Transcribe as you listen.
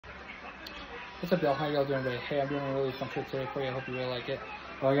What's up, y'all? How y'all doing today? Hey, I'm doing a really fun trick today for you. I hope you really like it.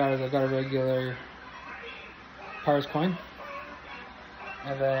 What I got is I've got a regular Paris coin.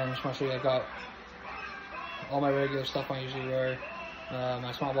 And then I just want to show you I've got all my regular stuff I usually wear.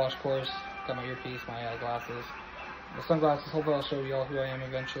 My smartwatch, of course. Got my earpiece, my glasses. The sunglasses. Hopefully I'll show you all who I am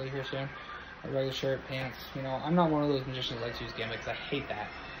eventually here soon. A regular shirt, pants. You know, I'm not one of those magicians that likes to use gimmicks. I hate that.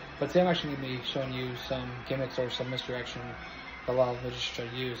 But today I'm actually going to be showing you some gimmicks or some misdirection that a lot of magicians try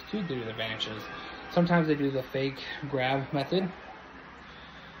to use to do their vanishes. Sometimes they do the fake grab method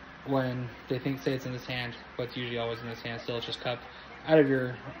when they say it's in his hand, but it's usually always in his hand. Still, it's just cupped out of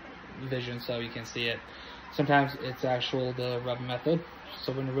your vision so you can see it. Sometimes it's the rub method.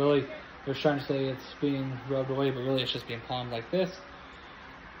 So when they're trying to say it's being rubbed away, but really it's just being palmed like this,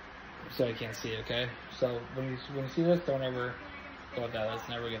 so you can't see it. Okay. So when you see this, don't ever go with that. That's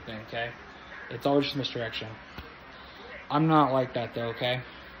never a good thing. Okay. It's always just misdirection. I'm not like that though. Okay.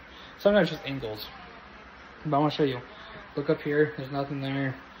 Sometimes it's just angles. But I want to show you. Look up here. There's nothing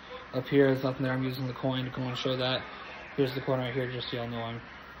there. Up here, there's nothing there. I'm using the coin to go and show that. Here's the coin right here, just so y'all know I'm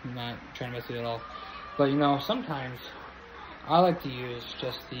not trying to mess with it at all. But you know, sometimes I like to use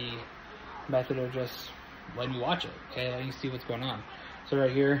just the method of just letting you watch it. Okay, letting you see what's going on. So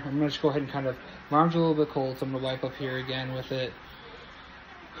right here, I'm gonna just go ahead and kind of, my arm's a little bit cold, so I'm gonna wipe up here again with it.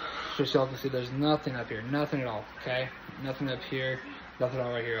 Just so y'all can see there's nothing up here, nothing at all. Okay, nothing up here. Nothing at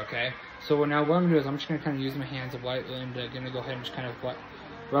all right here, okay? So now what I'm gonna do is I'm just gonna kind of use my hands and gonna go ahead and just kind of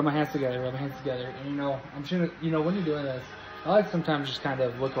rub my hands together, and you know, I'm just gonna, you know, when you're doing this, I like sometimes just kind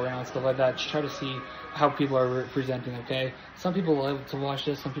of look around, stuff like that, just try to see how people are presenting, okay? Some people love to watch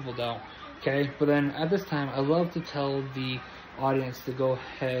this, some people don't, okay? But then at this time, I love to tell the audience to go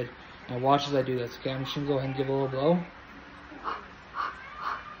ahead and watch as I do this, okay? I'm just gonna go ahead and give a little blow.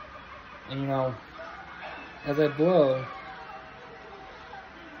 And you know, as I blow,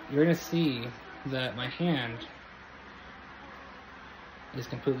 you're going to see that my hand is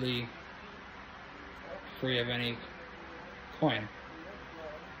completely free of any coin.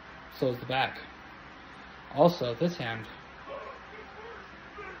 So is the back. Also, this hand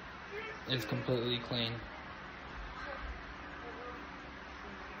is completely clean.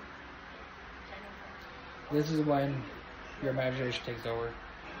 This is when your imagination takes over.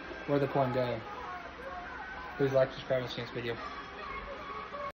 Where'd the coin go? Please like, subscribe, and see this video.